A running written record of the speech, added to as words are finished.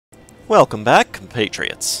Welcome back,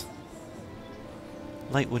 compatriots.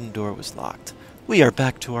 Light wooden door was locked. We are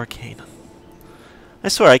back to Arcanum. I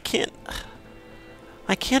swear, I can't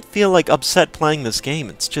feel like upset playing this game.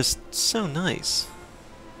 It's just so nice.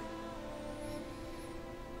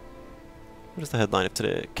 What is the headline of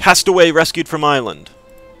today? Castaway rescued from island.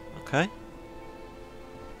 Okay.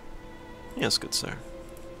 Yes, good sir.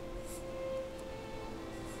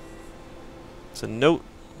 It's a note.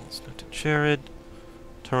 It's a note to Jared.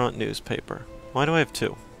 Toronto newspaper. Why do I have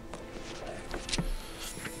two?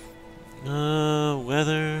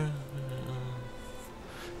 Weather.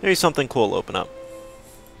 Maybe something cool will open up.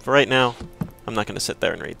 For right now, I'm not going to sit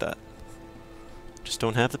there and read that. Just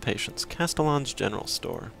don't have the patience. Castellan's General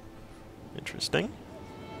Store. Interesting.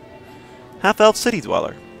 Half-elf city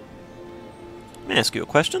dweller. May I ask you a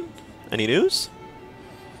question? Any news?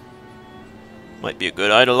 Might be a good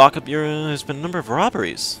idea to lock up your... there's been a number of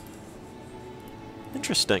robberies.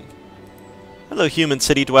 Interesting. Hello, human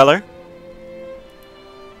city dweller.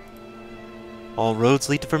 All roads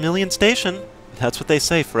lead to Vermilion Station. That's what they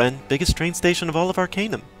say, friend. Biggest train station of all of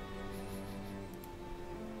Arcanum.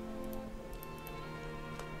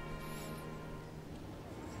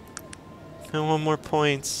 I want more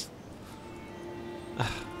points.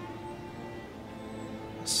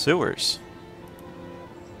 Sewers.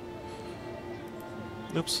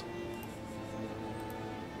 Oops.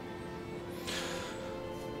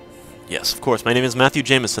 Yes, of course. My name is Matthew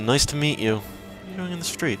Jameson. Nice to meet you. What are you doing in the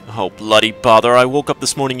street? Oh, bloody bother. I woke up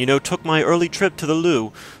this morning, you know, took my early trip to the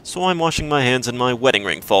loo, so I'm washing my hands and my wedding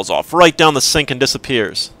ring falls off right down the sink and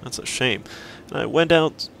disappears. That's a shame. And I went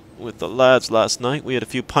out with the lads last night. We had a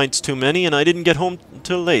few pints too many, and I didn't get home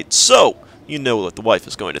until late. So, you know what the wife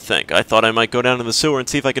is going to think. I thought I might go down to the sewer and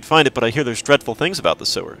see if I could find it, but I hear there's dreadful things about the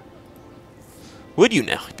sewer. Would you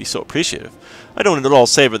now? I'd be so appreciative. I don't at all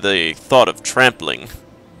savor the thought of tramping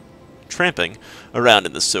around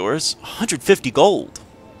in the sewers. 150 gold.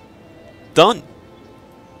 Done.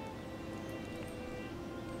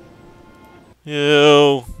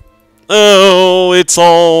 Ew. Oh, it's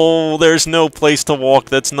all... there's no place to walk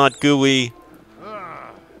that's not gooey.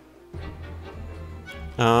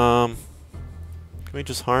 Can we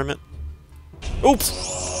just harm it?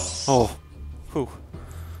 Oops! Oh. Whew.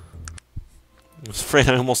 I was afraid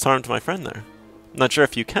I almost harmed my friend there. I'm not sure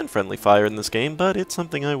if you can friendly fire in this game, but it's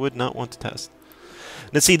something I would not want to test.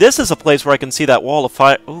 Now see, this is a place where I can see that wall of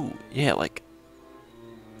fire. Ooh, yeah, like...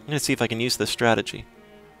 I'm gonna see if I can use this strategy.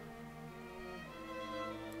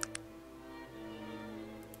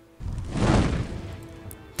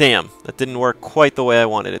 Damn, that didn't work quite the way I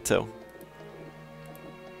wanted it to.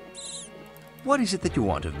 What is it that you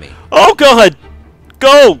want of me? Oh god!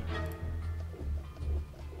 Go!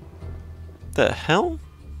 The hell?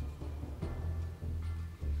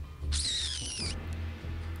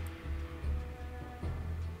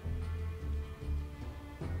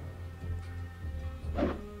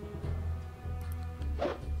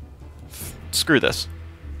 Screw this.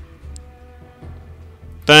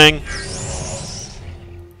 Dang.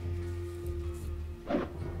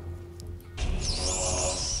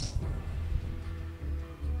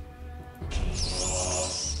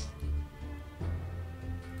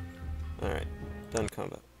 Alright, done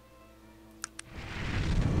combat.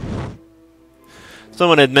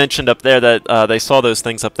 Someone had mentioned up there that they saw those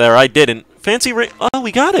things up there. I didn't. Fancy ring. Oh,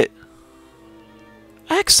 we got it.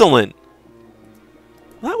 Excellent.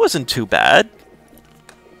 That wasn't too bad.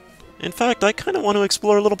 In fact, I kind of want to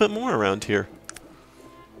explore a little bit more around here.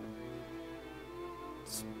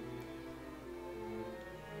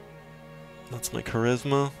 That's my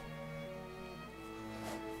charisma.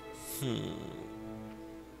 You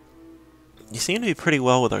seem to be pretty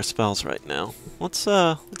well with our spells right now. Let's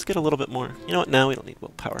get a little bit more. You know what? Now we don't need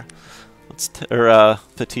willpower.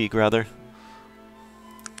 Fatigue rather.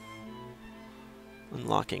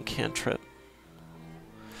 Unlocking cantrip.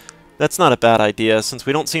 That's not a bad idea, since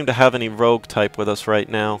we don't seem to have any rogue type with us right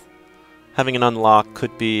now. Having an unlock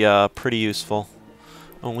could be pretty useful.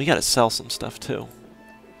 Oh, and we gotta sell some stuff too.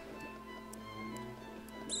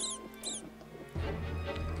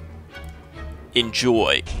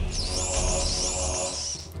 Enjoy.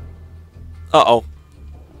 Uh-oh.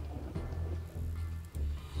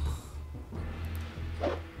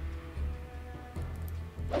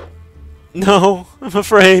 No, I'm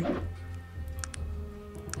afraid.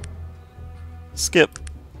 Skip.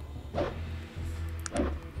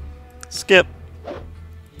 Skip.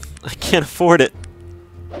 I can't afford it.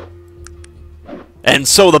 And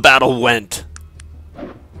so the battle went.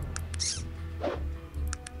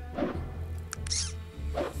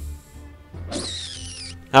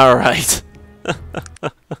 Alright.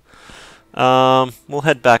 We'll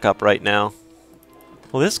head back up right now.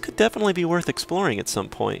 Well, this could definitely be worth exploring at some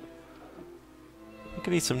point. There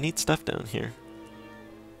could be some neat stuff down here.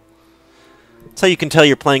 That's how you can tell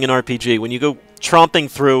you're playing an RPG. When you go tromping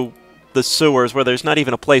through the sewers where there's not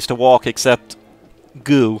even a place to walk except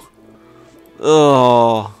goo.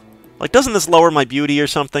 Ugh. Like, doesn't this lower my beauty or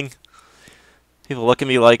something? People look at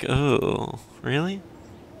me like, oh, really?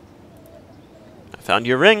 I found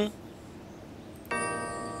your ring.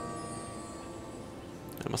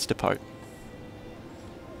 I must depart.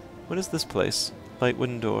 What is this place? Light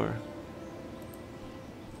wooden door.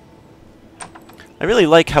 I really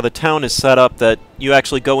like how the town is set up that you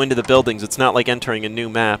actually go into the buildings. It's not like entering a new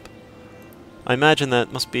map. I imagine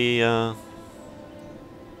that must be, I'm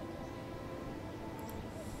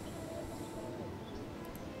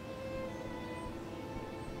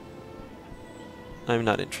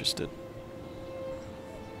not interested.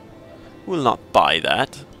 Will not buy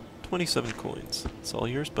that. 27 coins. It's all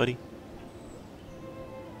yours, buddy.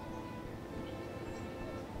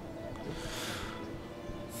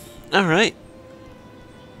 Alright.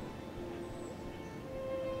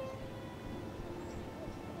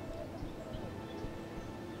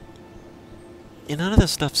 None of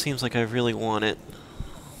this stuff seems like I really want it.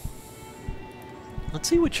 Let's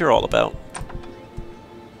see what you're all about.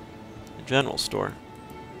 The general store.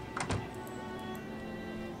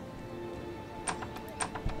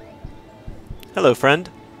 Hello, friend.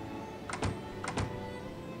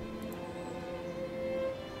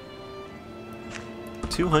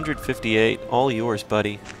 $258, all yours,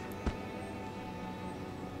 buddy.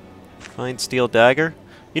 Fine steel dagger.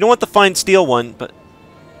 You don't want the fine steel one, but...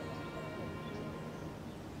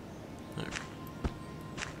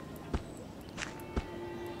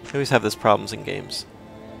 I always have these problems in games.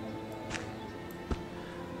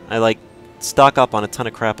 I, like, stock up on a ton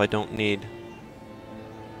of crap I don't need.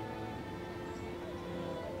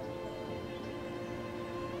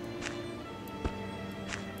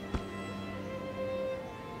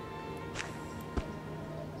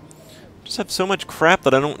 Just have so much crap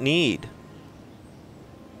that I don't need.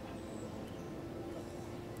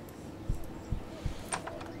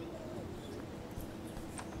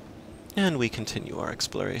 And we continue our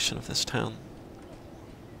exploration of this town.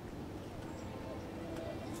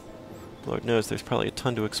 Lord knows there's probably a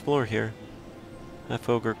ton to explore here.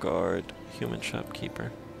 Half-ogre guard, human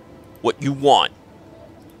shopkeeper. What you want?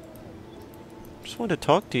 Just wanted to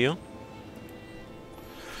talk to you.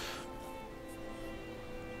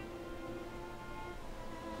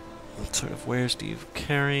 What sort of wares do you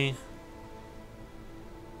carry?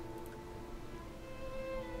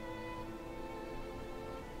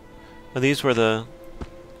 Oh, these were the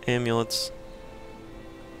amulets.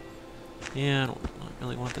 Yeah, I don't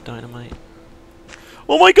really want the dynamite.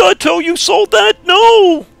 Oh my god, Toe, you sold that?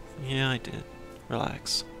 No! Yeah, I did.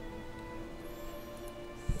 Relax.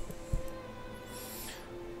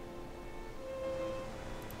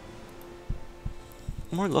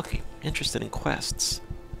 More looking. Interested in quests.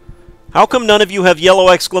 How come none of you have yellow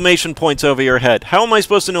exclamation points over your head? How am I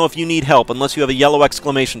supposed to know if you need help unless you have a yellow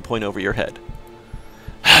exclamation point over your head?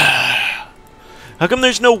 How come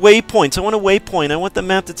there's no waypoints? I want a waypoint. I want the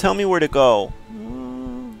map to tell me where to go.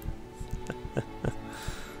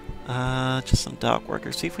 Just some dock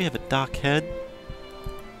workers. See if we have a dock head.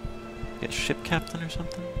 Get a ship captain or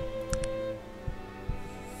something.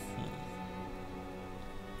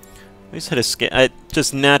 I just hit escape. I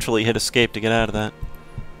just naturally hit escape to get out of that.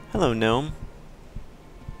 Hello, gnome.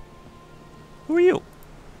 Who are you?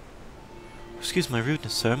 Excuse my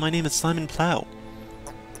rudeness, sir. My name is Simon Plow.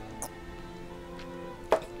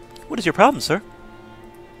 What is your problem, sir?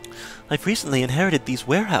 I've recently inherited these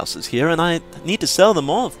warehouses here, and I need to sell them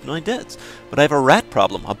all of my debts. But I have a rat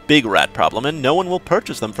problem, a big rat problem, and no one will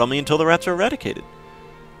purchase them from me until the rats are eradicated.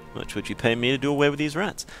 How much would you pay me to do away with these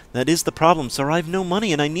rats? That is the problem, sir. I have no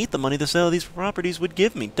money, and I need the money the sale of these properties would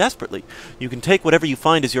give me, desperately. You can take whatever you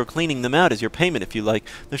find as you're cleaning them out as your payment, if you like.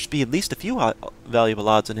 There should be at least a few valuable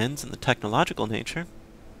odds and ends in the technological nature.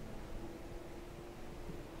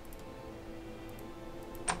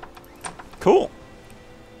 Cool.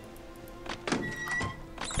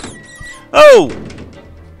 Oh!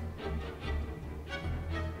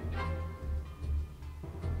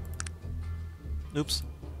 Oops.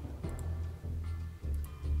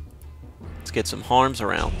 Let's get some harms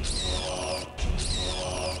around.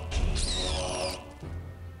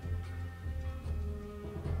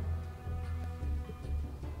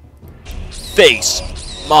 Face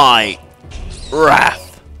my wrath.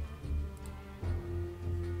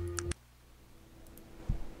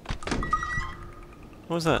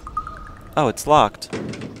 What was that? Oh, it's locked.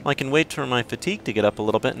 Well, I can wait for my fatigue to get up a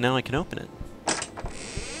little bit, and now I can open it.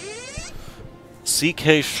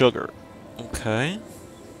 CK Sugar. Okay.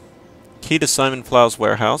 Key to Simon Flow's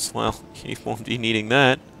warehouse. Well, he won't be needing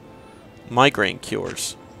that. Migraine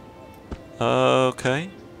cures. Okay.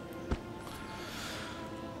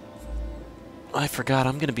 I forgot,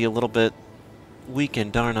 I'm gonna be a little bit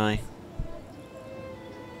weakened, aren't I?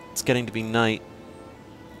 It's getting to be night.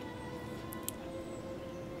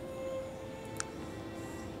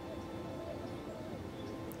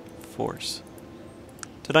 Force.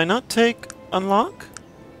 Did I not take unlock?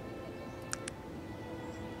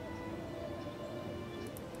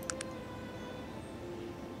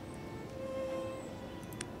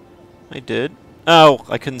 I did. Oh,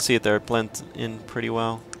 I couldn't see it there. It blended in pretty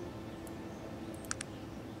well.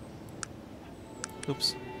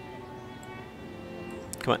 Oops.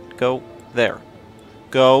 Come on, go there.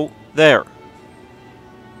 Go there.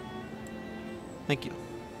 Thank you.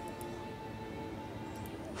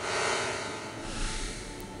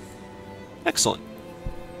 Excellent.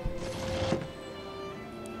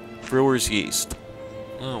 Brewer's yeast.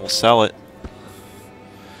 Oh, we'll sell it.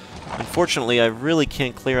 Unfortunately, I really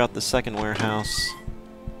can't clear out the second warehouse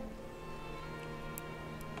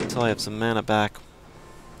until I have some mana back.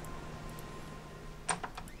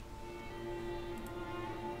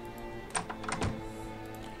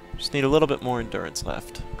 Just need a little bit more endurance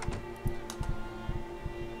left.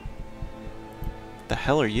 The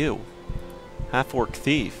hell are you? Half-orc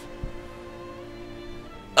thief.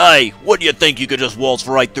 Hey, what do you think you could just waltz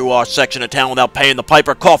right through our section of town without paying the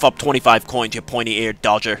piper? Cough up 25 coins, you pointy-eared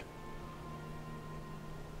dodger.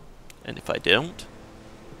 And if I don't?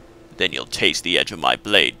 Then you'll taste the edge of my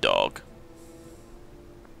blade, dog.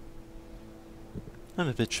 I'm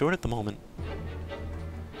a bit short at the moment.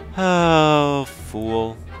 Oh,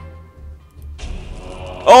 fool.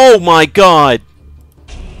 Oh my god!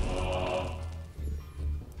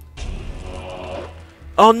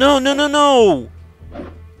 Oh no, no, no, no!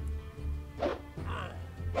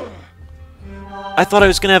 I thought I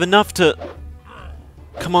was gonna have enough to...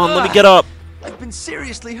 Come on, let me get up! I've been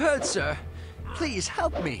seriously hurt, sir. Please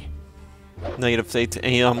help me. Negative 8.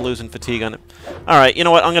 I'm losing fatigue on it. Alright, you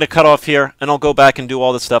know what? I'm going to cut off here, and I'll go back and do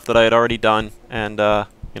all the stuff that I had already done, and,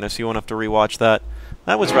 you know, so you won't have to rewatch that.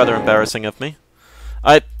 That was rather embarrassing of me.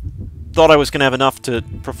 I thought I was going to have enough to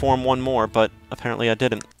perform one more, but apparently I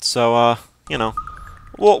didn't. So, you know,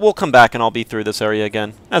 we'll come back and I'll be through this area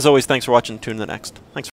again. As always, thanks for watching. Tune in the next. Thanks.